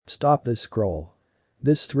Stop the scroll.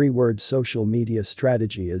 This three-word social media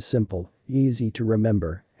strategy is simple, easy to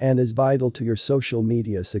remember, and is vital to your social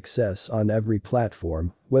media success on every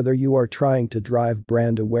platform, whether you are trying to drive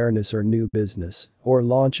brand awareness or new business, or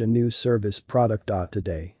launch a new service product.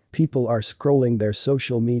 Today, people are scrolling their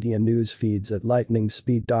social media news feeds at lightning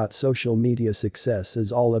speed. Social media success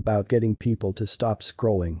is all about getting people to stop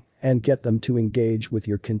scrolling and get them to engage with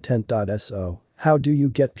your content. So, how do you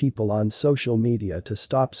get people on social media to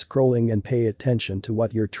stop scrolling and pay attention to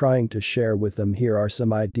what you're trying to share with them? Here are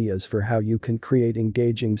some ideas for how you can create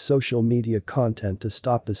engaging social media content to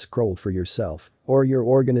stop the scroll for yourself or your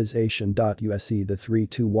organization. USE The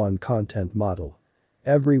 3-2-1 content model.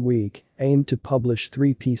 Every week, aim to publish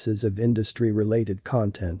 3 pieces of industry-related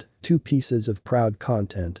content, 2 pieces of proud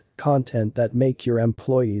content, content that make your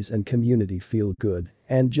employees and community feel good,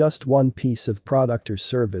 and just 1 piece of product or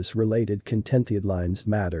service-related content. Headlines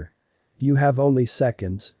matter. You have only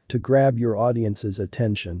seconds to grab your audience's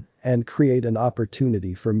attention and create an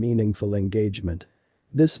opportunity for meaningful engagement.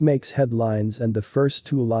 This makes headlines and the first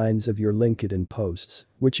 2 lines of your LinkedIn posts,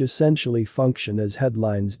 which essentially function as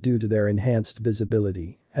headlines due to their enhanced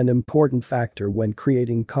visibility, an important factor when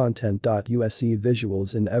creating content. USE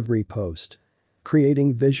Visuals in every post.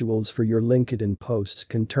 Creating visuals for your LinkedIn posts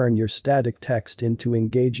can turn your static text into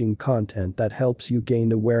engaging content that helps you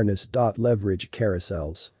gain awareness. Leverage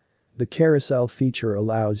carousels. The carousel feature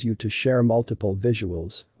allows you to share multiple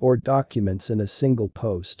visuals or documents in a single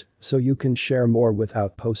post, so you can share more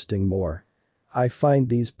without posting more. I find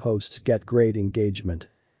these posts get great engagement.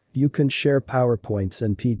 You can share PowerPoints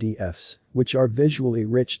and PDFs, which are visually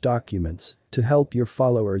rich documents, to help your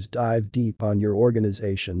followers dive deep on your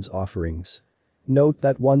organization's offerings. Note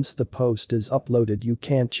that once the post is uploaded you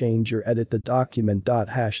can't change or edit the document.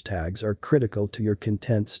 Hashtags are critical to your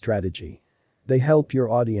content strategy. They help your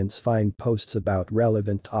audience find posts about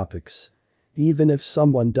relevant topics. Even if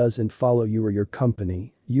someone doesn't follow you or your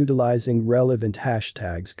company, utilizing relevant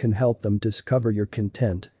hashtags can help them discover your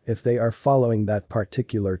content if they are following that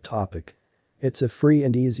particular topic. It's a free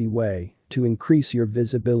and easy way to increase your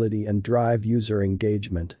visibility and drive user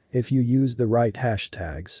engagement if you use the right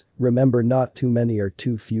hashtags. Remember, not too many or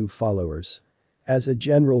too few followers. As a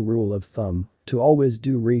general rule of thumb, to always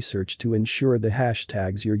do research to ensure the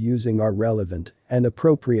hashtags you're using are relevant and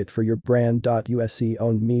appropriate for your brand. USE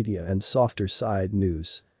Owned media and softer side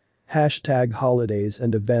news. Hashtag holidays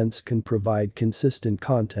and events can provide consistent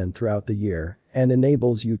content throughout the year and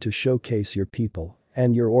enables you to showcase your people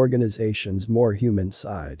and your organization's more human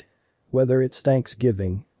side. Whether it's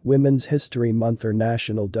Thanksgiving, Women's History Month or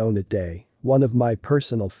National Donut Day, one of my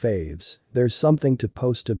personal faves, there's something to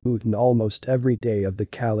post about in almost every day of the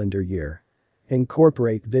calendar year.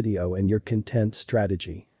 Incorporate video in your content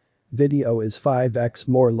strategy. Video is 5x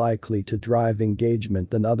more likely to drive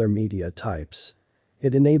engagement than other media types.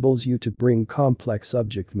 It enables you to bring complex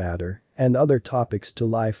subject matter and other topics to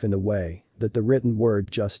life in a way that the written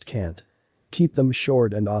word just can't. Keep them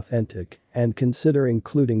short and authentic, and consider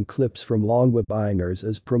including clips from long webinars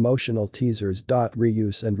as promotional teasers.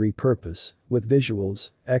 Reuse and repurpose, with visuals,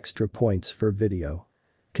 extra points for video.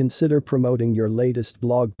 Consider promoting your latest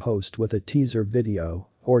blog post with a teaser video,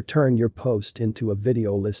 or turn your post into a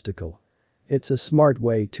video listicle. It's a smart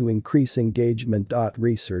way to increase engagement.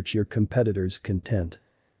 Research your competitors' content.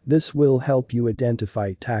 This will help you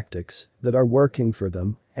identify tactics that are working for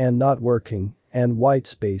them and not working, and white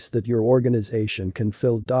space that your organization can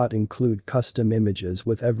fill. Include custom images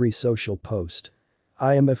with every social post.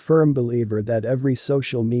 I am a firm believer that every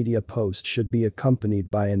social media post should be accompanied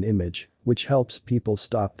by an image, which helps people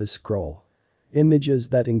stop the scroll. Images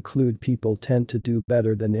that include people tend to do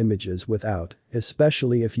better than images without,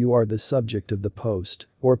 especially if you are the subject of the post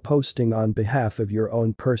or posting on behalf of your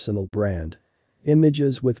own personal brand.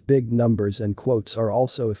 Images with big numbers and quotes are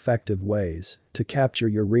also effective ways to capture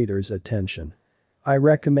your readers' attention. I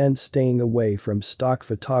recommend staying away from stock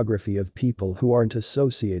photography of people who aren't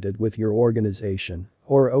associated with your organization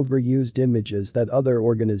or overused images that other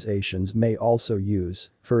organizations may also use.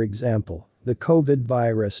 For example, the COVID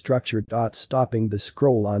virus structure. Stopping the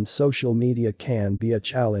scroll on social media can be a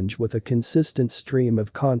challenge with a consistent stream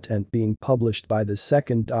of content being published by the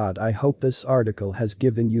second. I hope this article has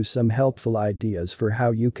given you some helpful ideas for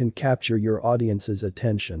how you can capture your audience's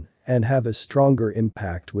attention and have a stronger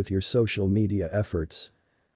impact with your social media efforts.